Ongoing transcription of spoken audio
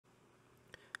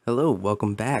Hello,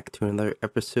 welcome back to another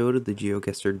episode of the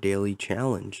Geoguessr Daily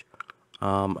Challenge.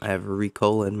 I have a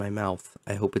Ricola in my mouth.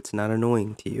 I hope it's not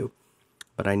annoying to you,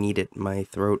 but I need it. My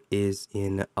throat is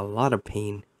in a lot of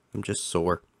pain. I'm just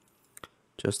sore.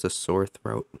 Just a sore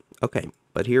throat. Okay,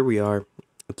 but here we are.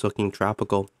 It's looking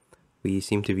tropical. We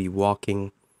seem to be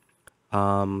walking.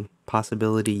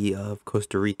 Possibility of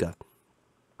Costa Rica.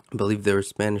 I believe there was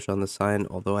Spanish on the sign,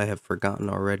 although I have forgotten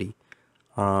already.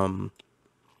 The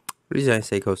reason I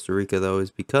say Costa Rica, though,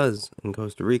 is because in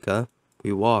Costa Rica,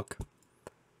 we walk.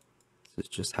 This is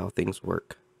just how things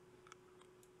work.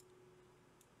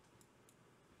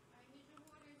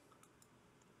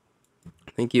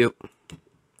 Thank you.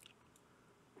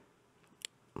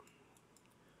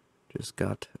 Just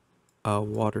got a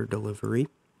water delivery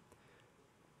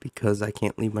because I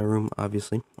can't leave my room,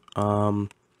 obviously.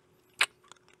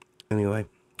 Anyway,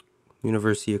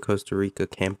 University of Costa Rica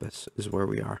campus is where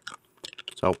we are.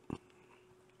 So,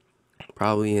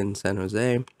 probably in San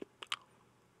Jose.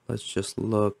 Let's just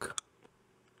look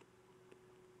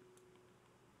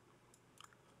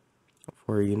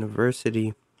for a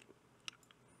university.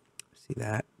 See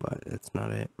that, but that's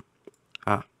not it.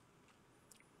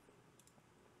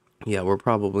 Yeah, we're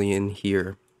probably in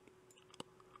here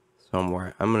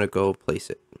somewhere. I'm gonna go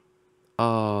place it.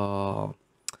 Oh,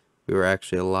 we were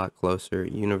actually a lot closer.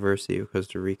 University of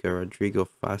Costa Rica, Rodrigo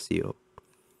Facio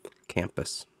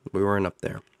campus. We weren't up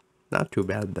there. Not too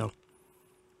bad, though.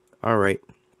 Alright.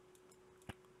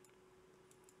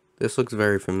 This looks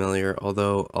very familiar,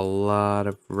 although a lot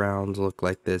of rounds look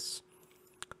like this.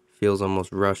 Feels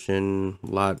almost Russian,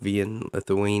 Latvian,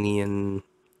 Lithuanian,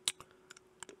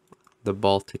 the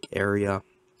Baltic area.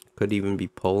 Could even be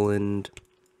Poland.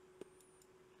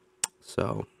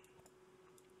 So,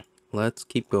 let's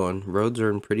keep going. Roads are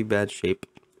in pretty bad shape.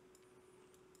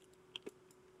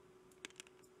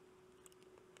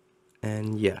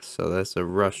 And yes, so that's a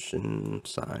Russian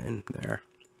sign there,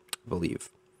 I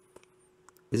believe.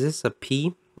 Is this a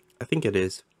P? I think it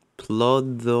is.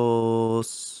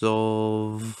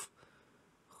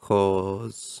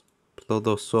 Plodosovkos.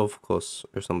 Plodosovkos,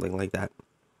 or something like that.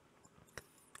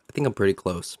 I think I'm pretty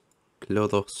close.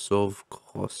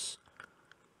 Plodosovkos.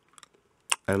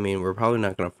 I mean, we're probably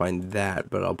not gonna find that,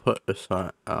 but I'll put a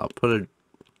sign. I'll put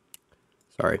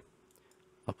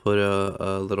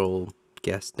a little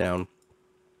guess down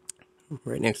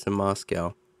right next to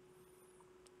Moscow.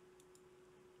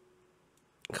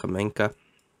 Kamenka.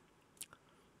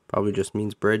 Probably just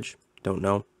means bridge. Don't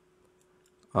know.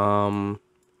 Do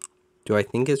I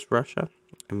think it's Russia?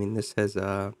 I mean, this has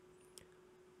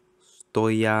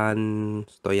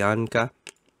Stoyanka.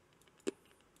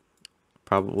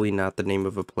 Probably not the name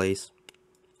of a place.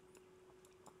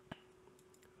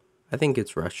 I think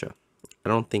it's Russia. I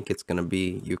don't think it's gonna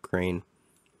be Ukraine.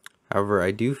 However, I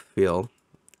do feel,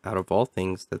 out of all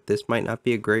things, that this might not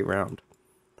be a great round.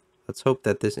 Let's hope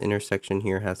that this intersection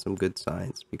here has some good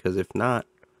signs, because if not,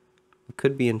 we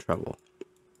could be in trouble.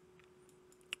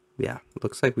 Yeah,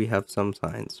 looks like we have some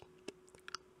signs.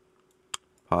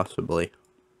 Possibly.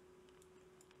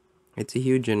 It's a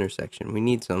huge intersection. We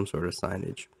need some sort of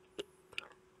signage.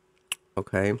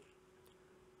 Okay.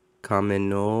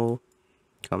 Kamenoe.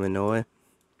 I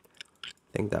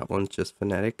think that one's just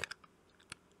phonetic.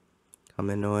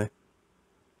 Kamenoe.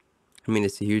 I mean,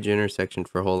 it's a huge intersection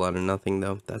for a whole lot of nothing,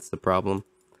 though. That's the problem.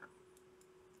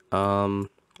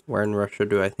 Where in Russia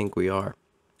do I think we are?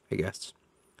 I guess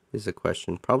is the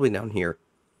question. Probably down here.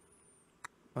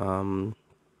 PLO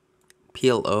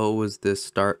was the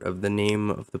start of the name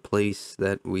of the place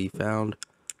that we found.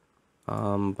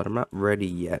 But I'm not ready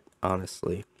yet,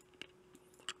 honestly,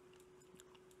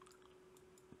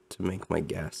 to make my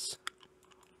guess.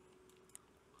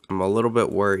 I'm a little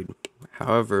bit worried.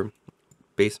 However,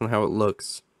 based on how it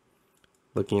looks,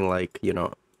 looking like, you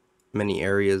know, many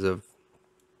areas of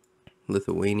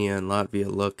Lithuania and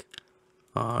Latvia look,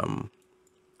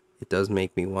 it does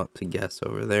make me want to guess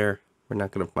over there. We're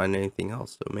not going to find anything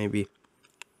else, so maybe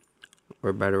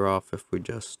we're better off if we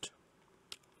just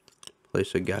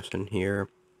place a guess in here.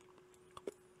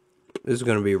 This is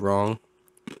going to be wrong.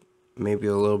 Maybe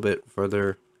a little bit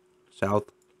further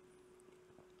south.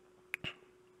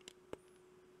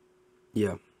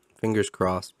 Yeah, fingers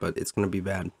crossed, but it's going to be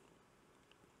bad.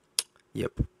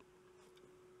 Yep.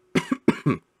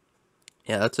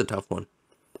 Yeah, that's a tough one.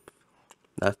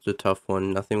 That's a tough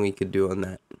one. Nothing we could do on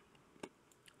that.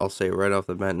 I'll say right off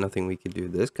the bat, nothing we could do.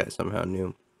 This guy somehow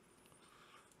knew.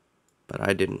 But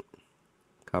I didn't.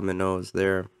 Kameno is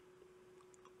there.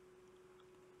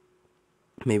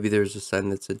 Maybe there's a sign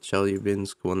that said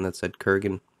Chelyabinsk, one that said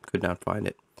Kurgan. Could not find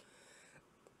it.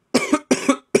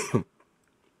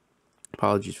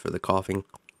 Apologies for the coughing.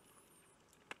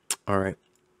 Alright,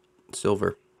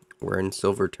 silver. We're in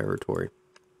silver territory.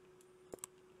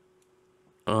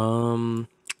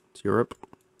 It's Europe.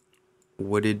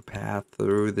 Wooded path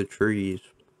through the trees.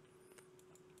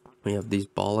 We have these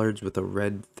bollards with a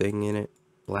red thing in it.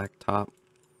 Black top.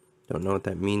 Don't know what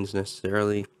that means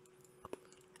necessarily.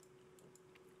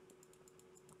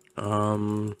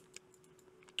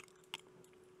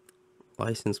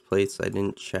 License plates I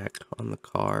didn't check on the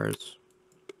cars.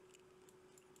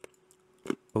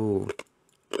 Oh.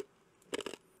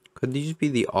 Could these be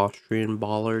the Austrian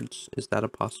bollards? Is that a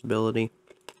possibility?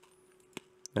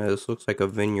 This looks like a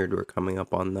vineyard we're coming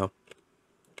up on, though.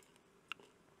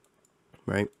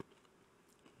 Right?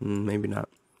 Maybe not.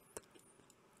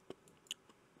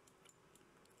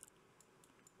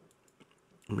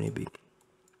 Maybe.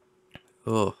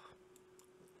 Ugh.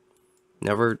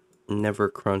 Never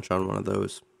crunch on one of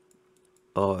those.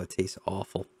 Oh, it tastes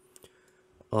awful.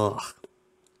 Ugh.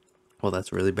 Well,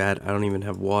 that's really bad. I don't even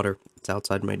have water. It's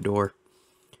outside my door.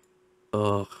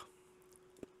 Ugh.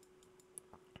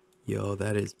 Yo,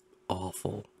 that is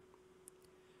awful.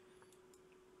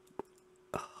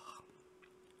 Ugh.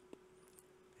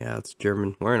 Yeah, it's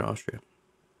German. We're in Austria.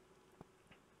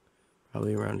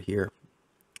 Probably around here.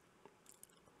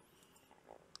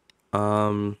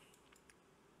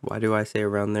 Why do I say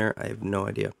around there? I have no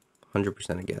idea.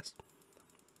 100% a guess.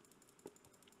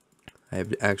 I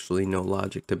have actually no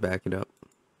logic to back it up.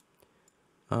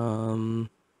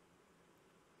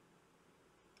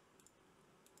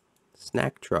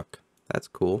 Snack truck. That's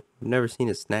cool. I've never seen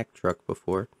a snack truck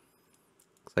before.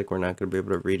 Looks like we're not going to be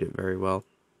able to read it very well.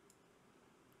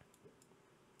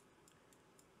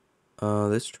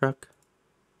 This truck.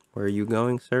 Where are you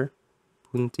going, sir?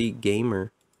 Punti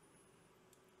Gamer.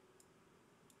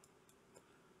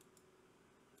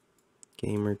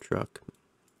 Gamer truck.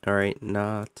 Alright,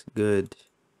 not good.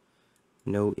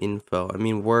 No info. I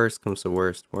mean, worst comes to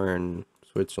worst. We're in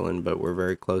Switzerland, but we're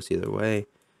very close either way.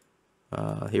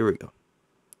 Here we go.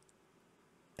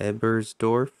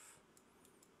 Ebersdorf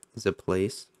is a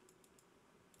place.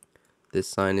 This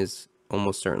sign is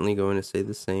almost certainly going to say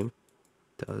the same.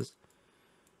 It does.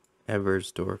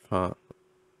 Ebersdorf, huh?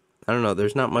 I don't know.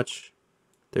 There's not much.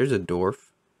 There's a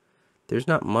Dorf. There's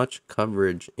not much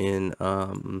coverage in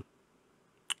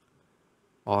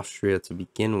Austria to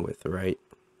begin with, right?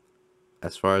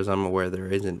 As far as I'm aware, there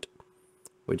isn't.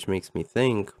 Which makes me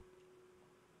think,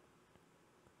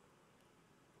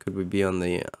 could we be on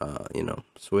the,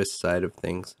 Swiss side of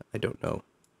things? I don't know.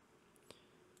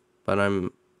 But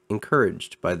I'm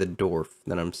encouraged by the Dorf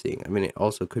that I'm seeing. I mean, it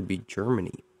also could be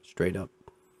Germany, straight up.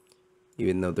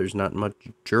 Even though there's not much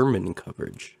German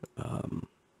coverage. And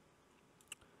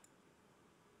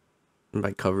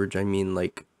by coverage, I mean,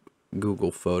 like,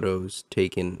 Google photos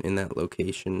taken in that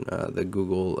location, the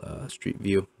Google Street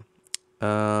View.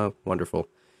 Wonderful.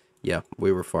 Yeah,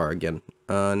 we were far again.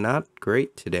 Not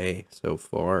great today so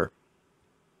far.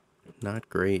 Not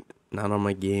great. Not on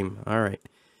my game. Alright.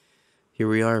 Here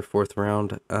we are, fourth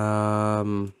round.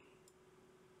 So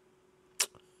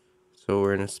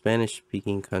we're in a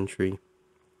Spanish-speaking country.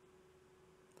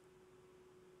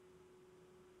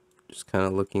 Just kind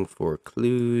of looking for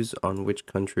clues on which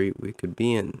country we could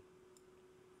be in.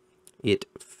 It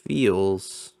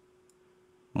feels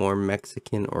more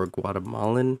Mexican or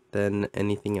Guatemalan than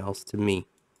anything else to me.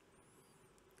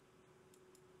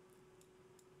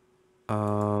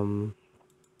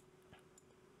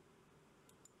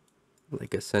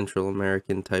 Like a Central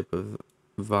American type of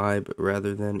vibe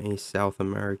rather than a South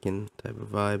American type of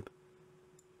vibe.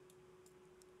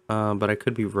 But I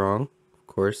could be wrong, of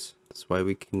course. That's why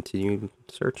we continue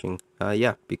searching.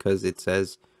 Yeah, because it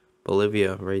says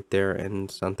Bolivia right there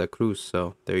and Santa Cruz.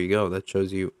 So there you go. That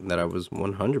shows you that I was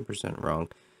 100% wrong.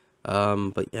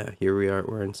 But yeah, here we are.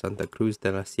 We're in Santa Cruz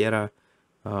de la Sierra.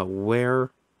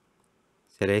 Where?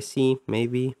 Ceresi,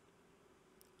 maybe?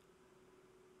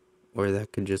 Or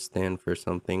that could just stand for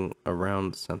something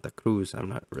around Santa Cruz. I'm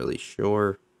not really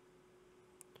sure.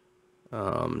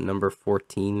 Number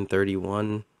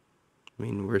 1431. I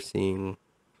mean, we're seeing...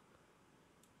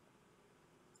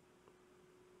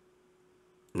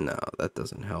 No, that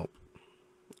doesn't help.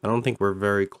 I don't think we're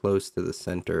very close to the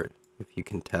center, if you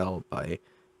can tell by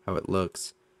how it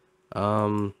looks.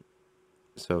 So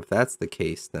if that's the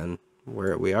case, then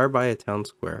we are by a town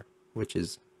square, which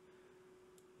is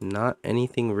not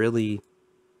anything really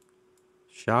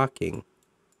shocking.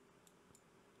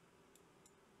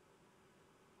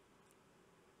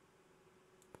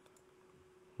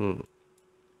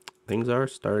 Things are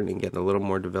starting to get a little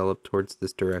more developed towards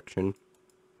this direction,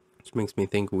 which makes me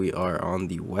think we are on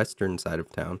the western side of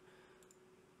town.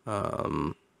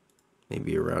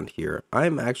 Maybe around here.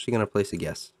 I'm actually going to place a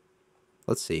guess.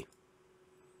 let's see.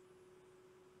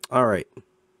 All right,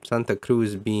 Santa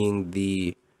Cruz being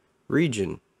the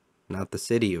region, not the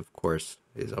city, of course,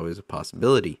 is always a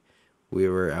possibility. We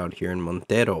were out here in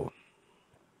Montero.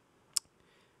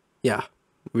 Yeah,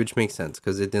 which makes sense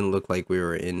because it didn't look like we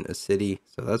were in a city,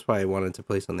 so that's why I wanted to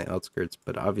place on the outskirts.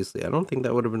 But obviously, I don't think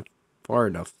that would have been far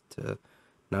enough to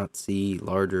not see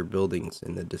larger buildings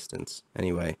in the distance.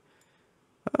 Anyway,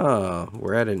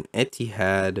 we're at an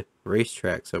Etihad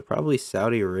racetrack, so probably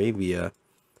Saudi Arabia,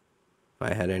 if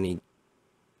I had any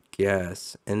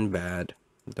guess. And bad,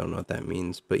 don't know what that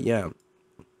means, but yeah,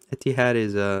 Etihad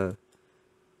is a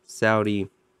Saudi.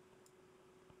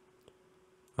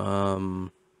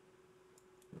 Um,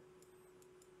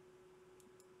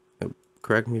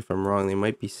 Correct me if I'm wrong. They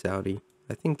might be Saudi.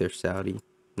 I think they're Saudi,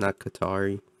 not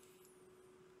Qatari.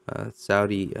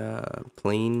 Saudi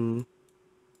plane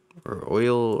or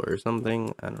oil or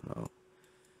something. I don't know.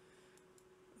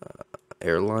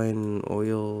 Airline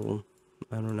oil.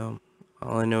 I don't know.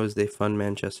 All I know is they fund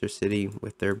Manchester City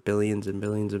with their billions and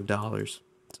billions of dollars.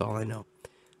 That's all I know.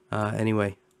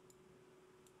 Anyway,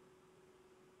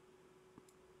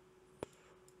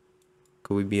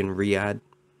 could we be in Riyadh?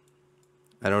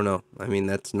 I don't know. I mean,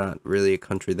 that's not really a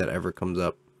country that ever comes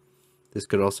up. This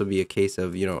could also be a case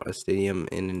of, a stadium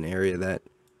in an area that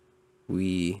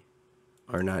we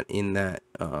are not in that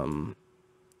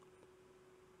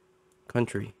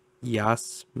country.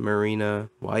 Yas Marina,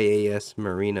 YAS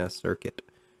Marina Circuit,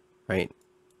 right?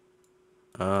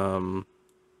 Yeah,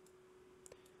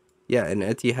 and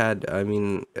Etihad, I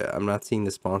mean, I'm not seeing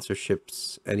the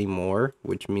sponsorships anymore,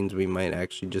 which means we might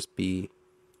actually just be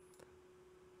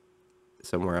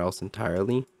somewhere else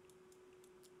entirely.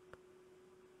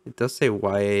 It does say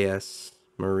YAS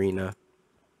Marina.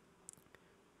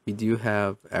 We do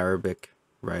have Arabic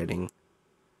writing.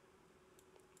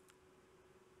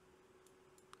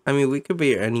 I mean, we could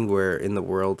be anywhere in the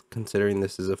world, considering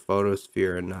this is a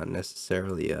photosphere and not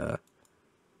necessarily a,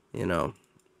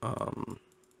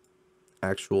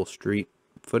 actual street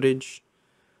footage.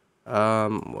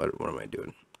 What am I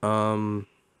doing?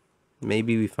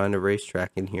 Maybe we find a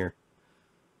racetrack in here.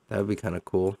 That would be kind of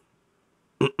cool.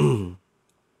 I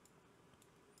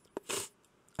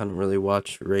don't really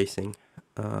watch racing.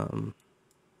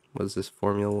 Was this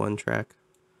Formula One track?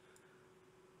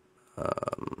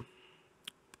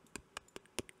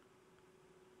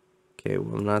 Okay,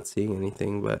 well, I'm not seeing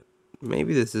anything, but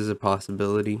maybe this is a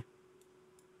possibility.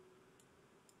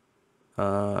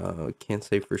 Can't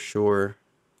say for sure.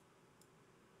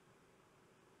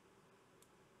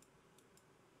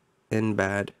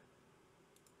 NBAD.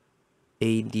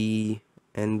 AD.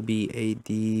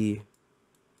 NBAD.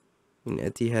 And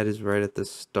Etihad is right at the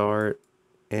start.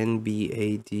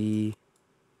 NBAD.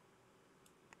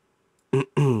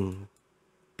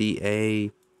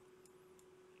 BA.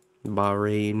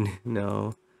 Bahrain.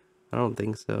 No, I don't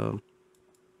think so.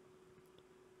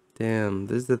 Damn,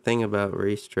 this is the thing about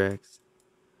racetracks.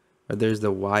 Or there's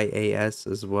the YAS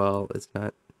as well. It's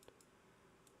not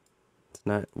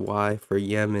Y for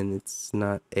Yemen. It's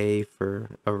not A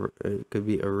for it could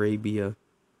be Arabia.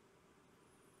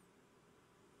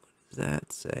 What does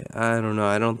that say? I don't know.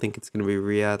 I don't think it's gonna be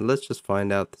Riyadh. Let's just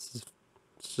find out. It's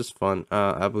just fun.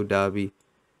 Abu Dhabi.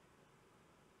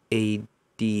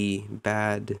 AD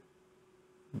bad.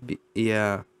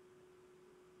 Yeah.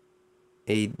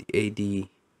 AD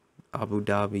Abu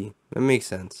Dhabi. That makes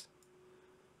sense.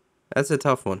 That's a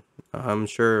tough one. I'm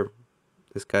sure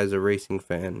this guy's a racing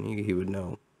fan. He would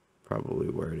know probably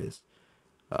where it is.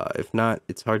 If not,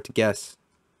 it's hard to guess.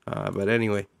 But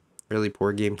anyway, really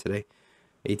poor game today.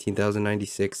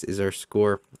 18,096 is our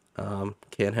score.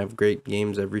 Can't have great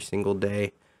games every single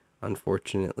day,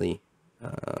 unfortunately.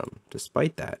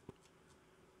 Despite that,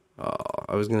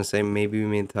 I was gonna say maybe we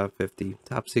made top 50,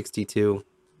 top 62.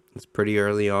 It's pretty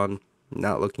early on.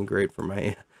 Not looking great for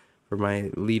my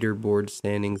leaderboard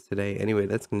standings today. Anyway,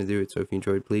 that's going to do it. So if you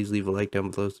enjoyed, please leave a like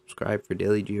down below, subscribe for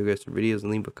daily Geoguessr videos,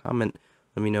 and leave a comment.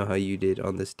 Let me know how you did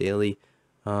on this daily.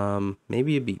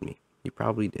 Maybe you beat me. You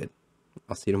probably did.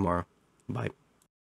 I'll see you tomorrow. Bye.